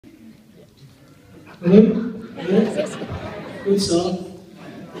Hello? Good start.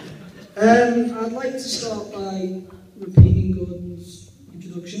 I'd like to start by repeating Gordon's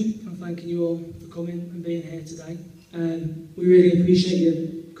introduction and thanking you all for coming and being here today. We really appreciate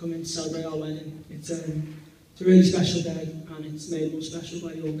you coming to celebrate our wedding. It's a really special day and it's made more special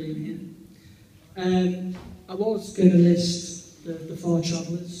by you all being here. I was going to list the far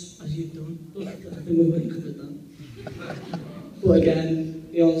travellers, as you've done, but I think we've already covered that. But again,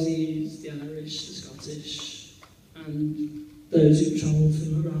 the Aussies, the Irish, the Scottish, and those who've travelled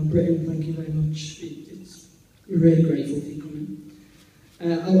from around Britain, thank you very much. We're really grateful for you coming.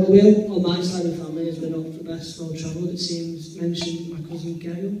 I will, on my side of the family, as we're not the best well-travelled, it seems, mention my cousin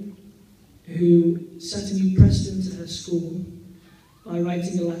Gail, who set a new precedent at her school by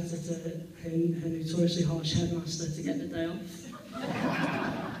writing a letter to her notoriously harsh headmaster to get the day off.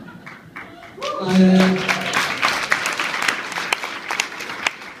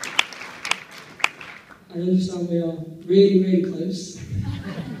 I understand we are really, really close,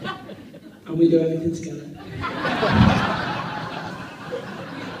 and we do everything together.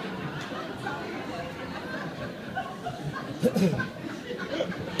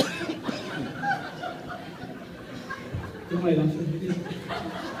 Don't worry about it.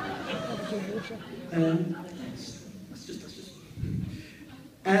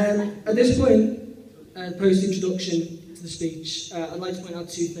 At this point, post-introduction to the speech, I'd like to point out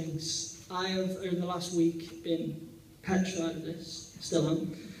two things. I have, over the last week, been petrified of this, still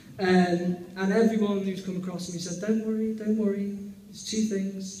am. And everyone who's come across me said, don't worry, there's two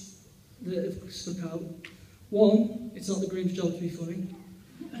things that have stuck out. One, it's not the groom's job to be funny.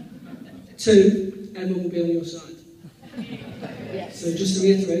 Two, everyone will be on your side. Yes. So just to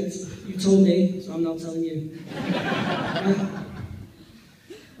reiterate, you told me, so I'm now telling you.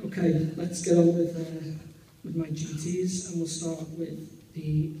 Okay, let's get on with my duties, and we'll start with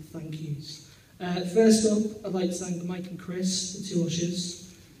the thank yous. First up, I'd like to thank Mike and Chris, the two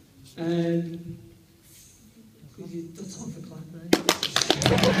ushers. That's half a clap there.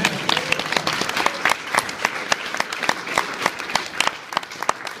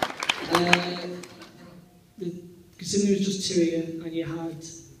 Considering it was just two of you, and you had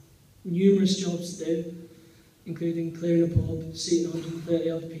numerous jobs to do, including clearing a pub, seating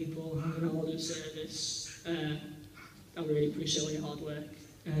 130 odd people, having an order of service, I really appreciate all your hard work.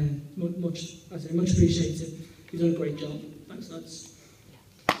 Much appreciated. You've done a great job. Thanks, lads.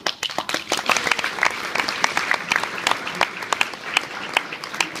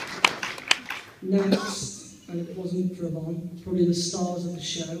 Next, and if it wasn't for Yvonne, probably the stars of the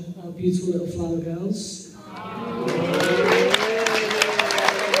show, our beautiful little flower girls.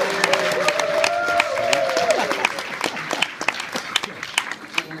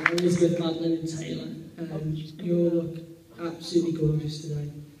 Elizabeth, Madeline and Taylor. You all look absolutely gorgeous today.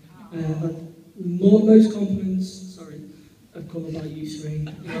 Most compliments, have come about you three.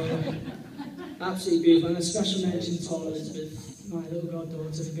 You're absolutely beautiful. And a special mention to Elizabeth, my little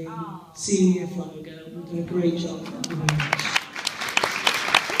goddaughter, for being senior flower girl. You've done a great job. Thank you very much.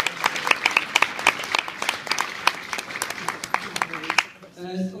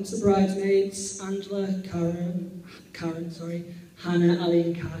 On to the bridesmaids, Angela, Karen, Hannah, Ali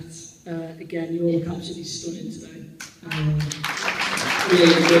and Kat. Again, you all look absolutely stunning today.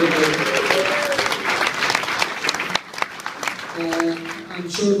 Really good. I'm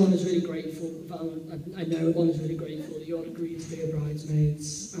sure everyone is really grateful, I know everyone is really grateful that you all agreed to be our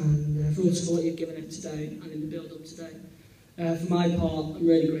bridesmaids and for all the support you've given it today and in the build-up today. For my part, I'm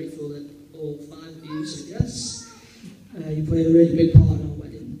really grateful that all 5 of you said yes. You played a really big part in our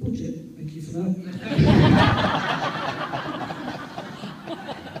wedding budget. Thank you for that.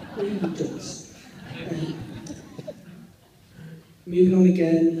 Moving on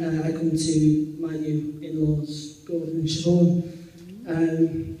again, I come to my new in-laws, Gordon and Siobhan. I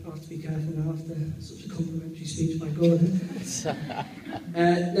have to be careful now after such a complimentary speech by Gordon.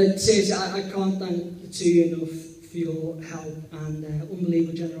 Seriously, I can't thank the two of you enough for your help and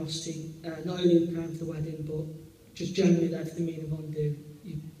unbelievable generosity, not only in preparing for the wedding, but just generally with everything me and Yvonne do.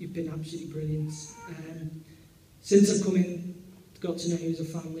 You've been absolutely brilliant. Since I've come in, got to know you as a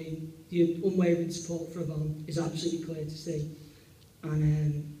family, your unwavering support for Yvonne is absolutely clear to see. And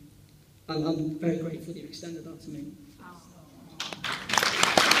I'm very grateful that you extended that to me.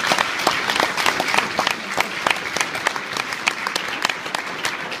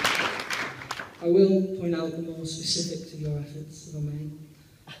 I will point out the more specifics of your efforts, if I may.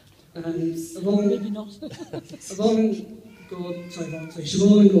 Siobhan and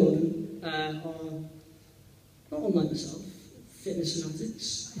Gordon are, not unlike myself, fitness fanatics.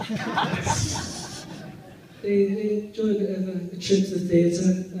 They enjoy a bit of a trip to the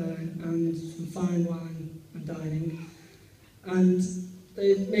theatre and some fine wine and dining. And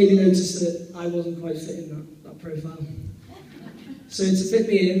they maybe noticed that I wasn't quite fitting that profile. So to fit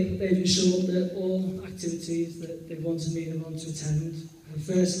me in, they've ensured that all activities that they wanted me to want to attend have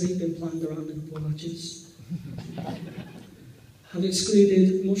firstly been planned around Liverpool matches, have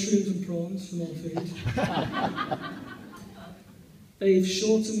excluded mushrooms and prawns from all food. They've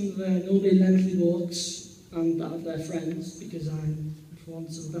shortened their normally lengthy walks and that of their friends because I'm, for want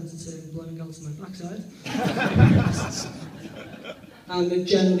of a better term, blowing out of my backside. And they've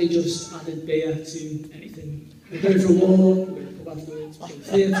generally just added beer to anything. We go for a walk, we go to the pub afterwards, we go to the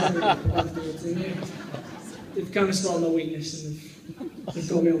theatre, we go to the pub afterwards. They've kind of spotted my weakness and they've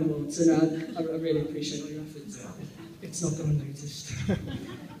got me on board. So no, I really appreciate all your efforts. It's not gone unnoticed.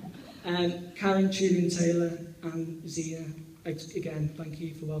 Karen, Julie and Taylor and Zia, again, thank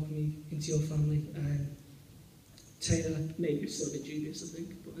you for welcoming me into your family. Taylor, maybe still a bit dubious, I think,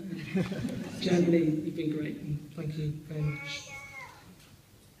 but generally you've been great and thank you very much.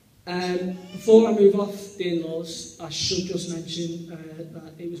 Before I move off the in-laws, I should just mention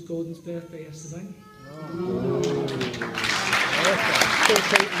that it was Gordon's birthday yesterday.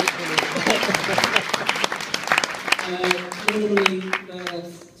 Normally they're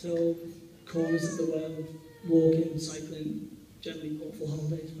off till corners of the world, walking, cycling, generally awful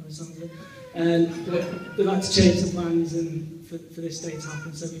holidays by the sound of it. But they've had to change the plans and for this day to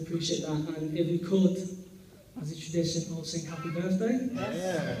happen, so we appreciate that. And if we could, as a tradition, all sing happy birthday.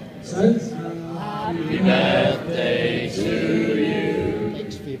 Yeah. So, happy birthday to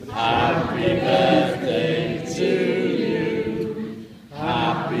you. Happy birthday to you.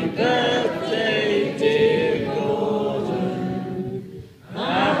 Happy birthday, dear Gordon.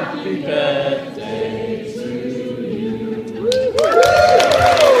 Happy birthday to you.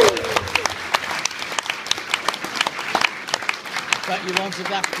 Bet you wanted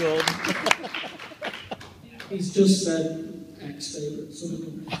that, Gordon. He's just said ex-favourite, some of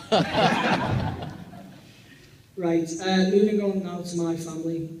them. Right, moving on now to my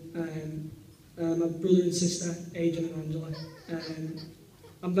family. My brother and sister, Adrian and Angela.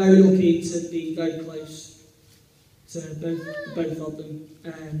 I'm very lucky to be very close to both of them.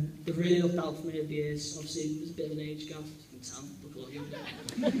 They've really looked out for me over the years. Obviously, there's a bit of an age gap, you can tell, look a lot younger.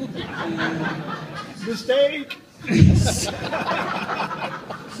 Mistake!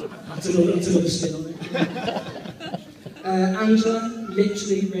 That's another spin on it. Angela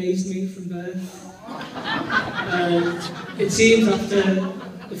literally raised me from birth. It seems after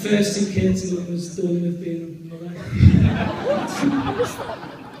the first two kids, I was done with being a mother.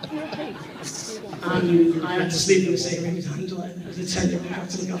 And I had to sleep in the same room as Angela as a 10-year-old had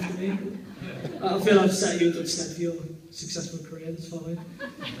to look after me. I feel I've set you in good stead for your successful career that's followed.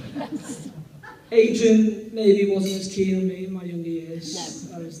 Adrian maybe wasn't as keen on me in my younger years.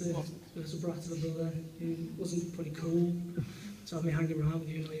 I was the little brat of a brother who wasn't pretty cool to have me hanging around with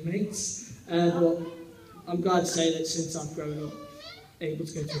you and all your mates. But I'm glad to say that since I've grown up, able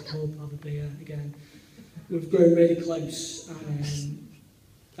to go to a pub, have a beer again, we've grown really close.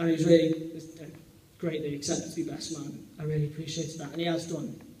 And it was really great that he accepted to be best man. I really appreciated that. And he has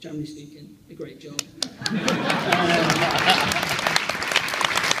done, generally speaking, a great job.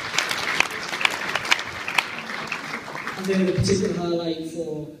 I think a particular highlight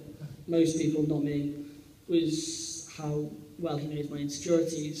for most people, not me, was how well he knows my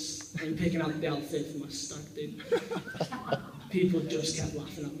insecurities and picking out the outfit for my stag do. People just kept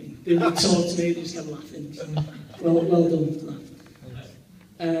laughing at me. They would talk to me, they just kept laughing. So, well done for that.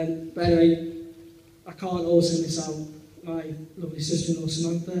 But anyway, I can't also miss out my lovely sister-in-law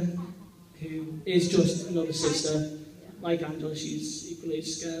Samantha, who is just another sister. Like Angela, she's equally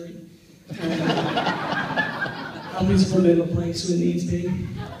as scary. Happy to put me in a place where it needs to be.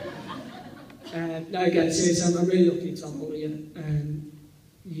 No, again, seriously, I'm really lucky to have all of you.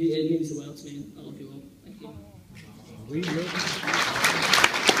 It means the world to me, and I love you all. Thank you. We love you.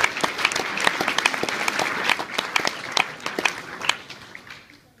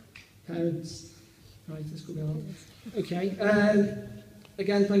 Parents. Right, let's go down. Okay.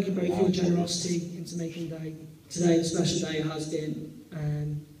 Again, thank you both for your generosity into making today a special day. It has been.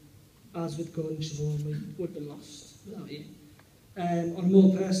 As with Gordon and Siobhan, we would have been lost without you. On a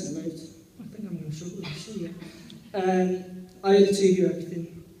more personal note, I think I'm going to struggle with this, I owe the two of you everything.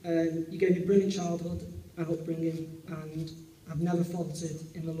 You gave me a brilliant childhood and upbringing, and I've never faltered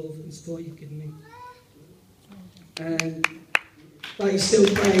in the love and support you've given me. That you still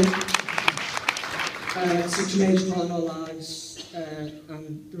play such a major part in our lives,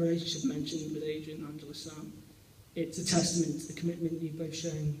 and the relationship mentioned with Adrian, Angela, Sam. It's a testament to the commitment you've both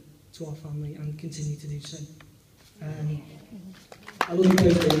shown to our family and continue to do so. I love you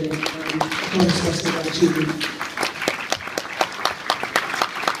both really, and I can't express the gratitude.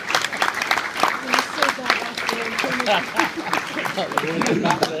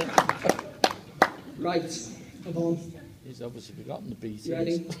 Right, Yvonne. He's obviously forgotten the beat. You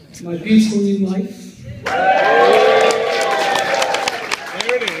ready? My beautiful new wife. There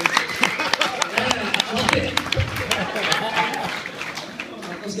it is. I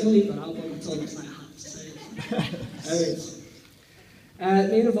was going to leave that out, but I told us I had to say it. There it is. Me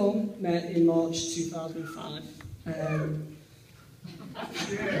and Yvonne met in March 2005.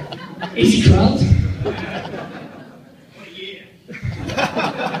 Easy crowd. What a year.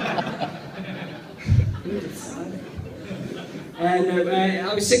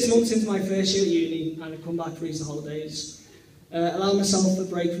 I was 6 months into my first year at uni and I'd come back for Easter holidays. Allowing myself a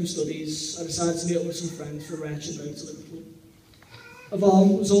break from studies, I decided to meet up with some friends for a rare trip over to Liverpool.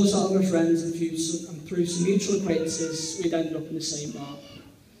 Yvonne was also out with her friends and through some mutual acquaintances, we'd ended up in the same bar.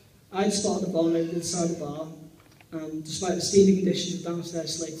 I'd spotted Yvonne over the side of the bar, and despite the steamy conditions of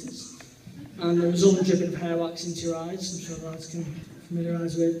downstairs slaters, and the resultant dripping of hair wax into your eyes, I'm sure lads can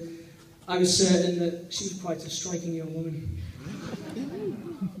familiarise with, I was certain that she was quite a striking young woman.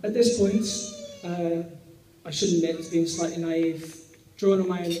 At this point, I should admit to being slightly naive, drawing on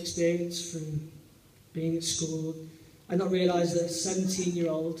my own experience from being at school, I'd not realised that a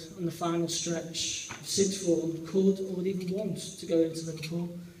 17-year-old on the final stretch of sixth form could or would even want to go into Liverpool,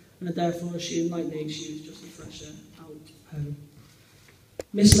 and I therefore assumed, like me, she was just a fresher out home.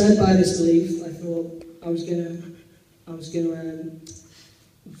 Misled by this belief, I thought I was gonna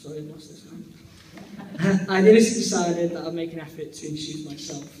sorry, I lost this now. I innocently decided that I'd make an effort to introduce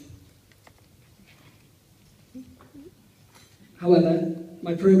myself. However,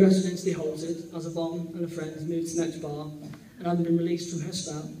 my progress was instantly halted as Yvonne and her friends moved to the next bar, and having been released from her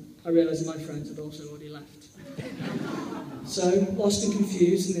spell, I realised that my friends had also already left. So, lost and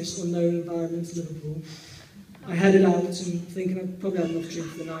confused in this unknown environment of Liverpool, I headed out and thinking I'd probably had enough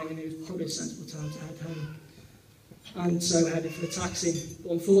drink for the night and it was probably a sensible time to head home. And so I headed for a taxi,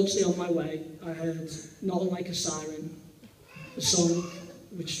 but unfortunately on my way I heard, not unlike a siren, a song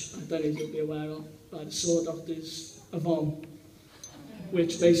which I don't know if you'll be aware of, by the Sword Doctors, Yvonne,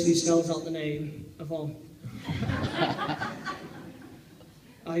 which basically spells out the name Yvonne.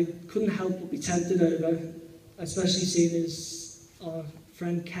 I couldn't help but be tempted over, especially seeing as our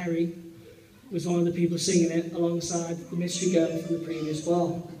friend Kerry was one of the people singing it alongside the mystery girl from the previous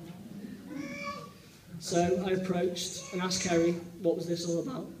bar. So I approached and asked Kerry what was this all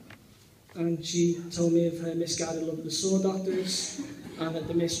about, and she told me of her misguided love of the Sword Doctors and that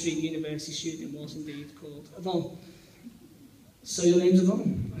the mystery university student was indeed called Yvonne. So your name's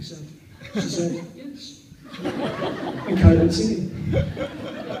Yvonne, I said. She said, yes. And carried on singing.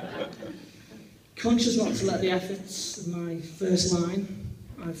 Conscious not to let the efforts of my first line,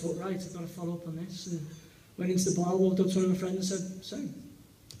 I thought, right, I've got to follow up on this, and went into the bar, walked up to one of my friends and said, so,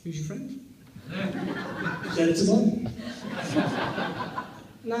 who's your friend? She said, it's Yvonne.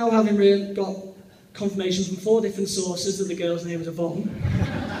 Now, having got confirmation from 4 different sources that the girl's name was Yvonne,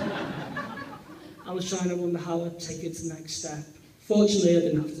 I was trying to wonder how I'd take it to the next step. Fortunately, I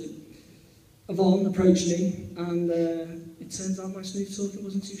didn't have to. Yvonne approached me, and it turns out my smooth talking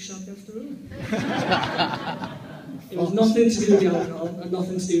wasn't too shabby after all. It was nothing to do with the alcohol, and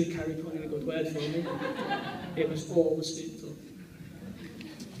nothing to do with Kerry putting in a good word for me. It was all the smooth talking.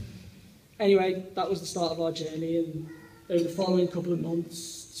 Anyway, that was the start of our journey, and over the following couple of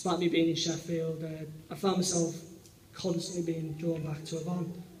months, despite me being in Sheffield, I found myself constantly being drawn back to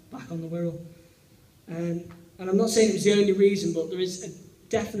Yvonne, back on the Wirral. And I'm not saying it was the only reason, but there is a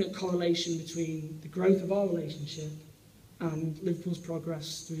definite correlation between the growth of our relationship and Liverpool's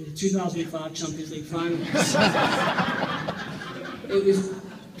progress through the 2005 Champions League finals. It was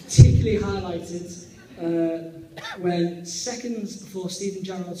particularly highlighted when seconds before Steven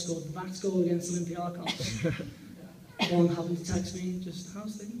Gerrard scored that goal against Olympiacos, Yvonne happened to text me, just,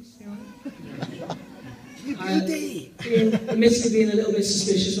 how's things, you know? Admittedly being a little bit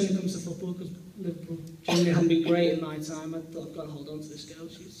suspicious when it comes to football, because Liverpool generally haven't been great in my time. I thought I've got to hold on to this girl.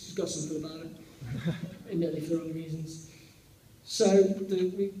 She's got something about her, admittedly for the wrong reasons. So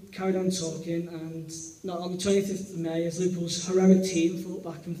we carried on talking, and on the 25th of May, as Liverpool's heroic team fought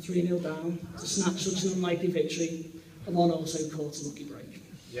back from 3-0 down to snatch such an unlikely victory, Yvonne also caught a lucky break.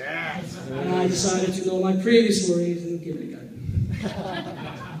 Yes. And I decided to ignore my previous worries and give it a go.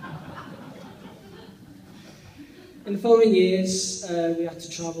 In the following years, we had to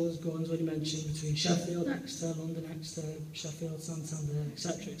travel, as Gordon's already mentioned, between Sheffield, Exeter, London, Exeter, Sheffield, Santander,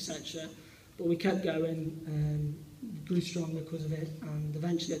 etc., etc. But we kept going, grew stronger because of it, and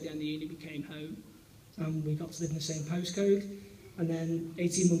eventually at the end of uni we came home and we got to live in the same postcode, and then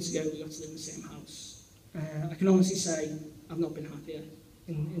 18 months ago we got to live in the same house. I can honestly say I've not been happier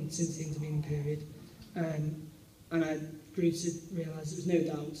since the intervening period, and I grew to realise there was no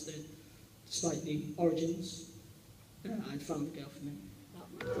doubt that despite the origins, I'd found the girl for me.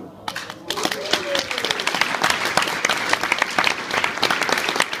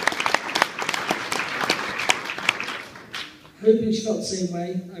 Hoping she felt the same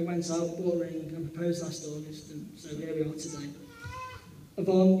way, I went out, bought a ring and proposed last August, and so here we are today.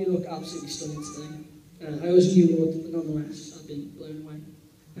 Yvonne, you look absolutely stunning today. I always knew you would, but nonetheless, I've been blown away.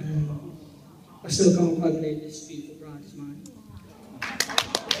 I still can't quite believe this beautiful bride is mine.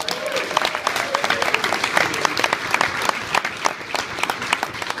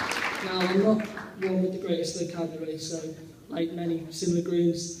 Now, I'm not one with the greatest vocabulary, so like many similar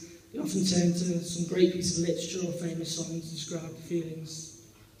grooms, they often turn to some great piece of literature or famous songs to describe the feelings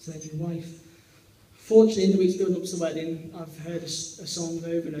to their new wife. Fortunately, in the weeks building up to the wedding, I've heard a song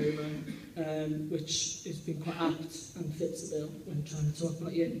over and over, which has been quite apt and fits the bill when trying to talk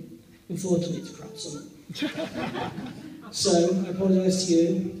about you. Unfortunately, it's a crap song. So, I apologise to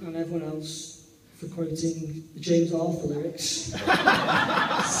you and everyone else for quoting the James Arthur lyrics.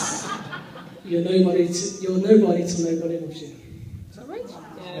 You're nobody till nobody loves you. Is that right?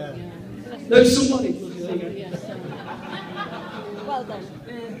 Yeah. No, somebody loves you. There you go. Yeah, well done.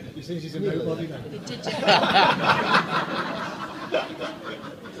 You think she's a nobody now?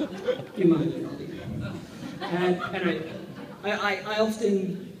 You might be. Anyway, I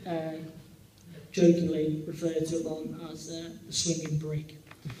often jokingly refer to Yvonne as the swinging brick,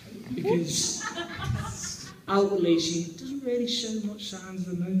 because outwardly she doesn't really show much signs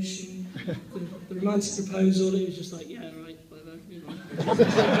of emotion. The romantic proposal, it was just like, yeah, right, whatever, you know.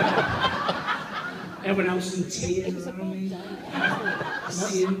 Everyone else in tears around me.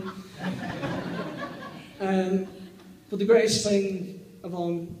 Not you. But the greatest thing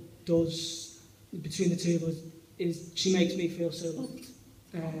Yvonne does between the two of us is she makes me feel so loved.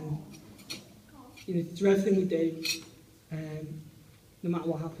 You know, through everything we do, no matter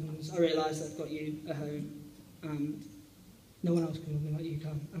what happens, I realise that I've got you at home, and no one else can love me like you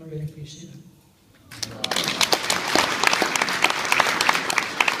can, and I really appreciate it.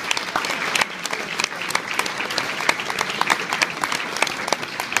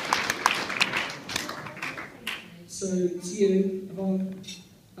 So, to you, Yvonne,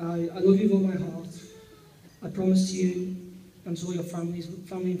 I love you with all my heart. I promise to you and to all your family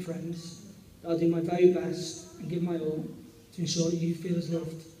and friends that I'll do my very best and give my all to ensure that you feel as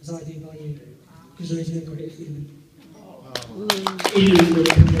loved as I do by you, because there is no greater feeling.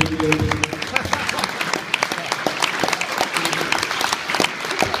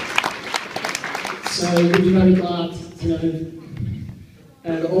 So we'll be very glad to know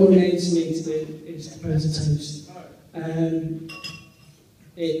that all that remains for me to do is to propose a toast.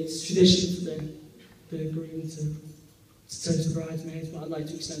 It's tradition for the groom to toast the bridesmaids, but I'd like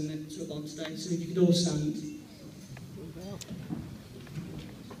to extend it to Yvonne today. So if you could all stand.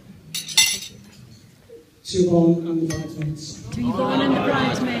 To Yvonne and the bridesmaids. To Yvonne and the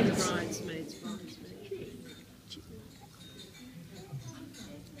bridesmaids.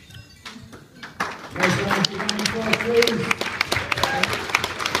 Bridesmaids.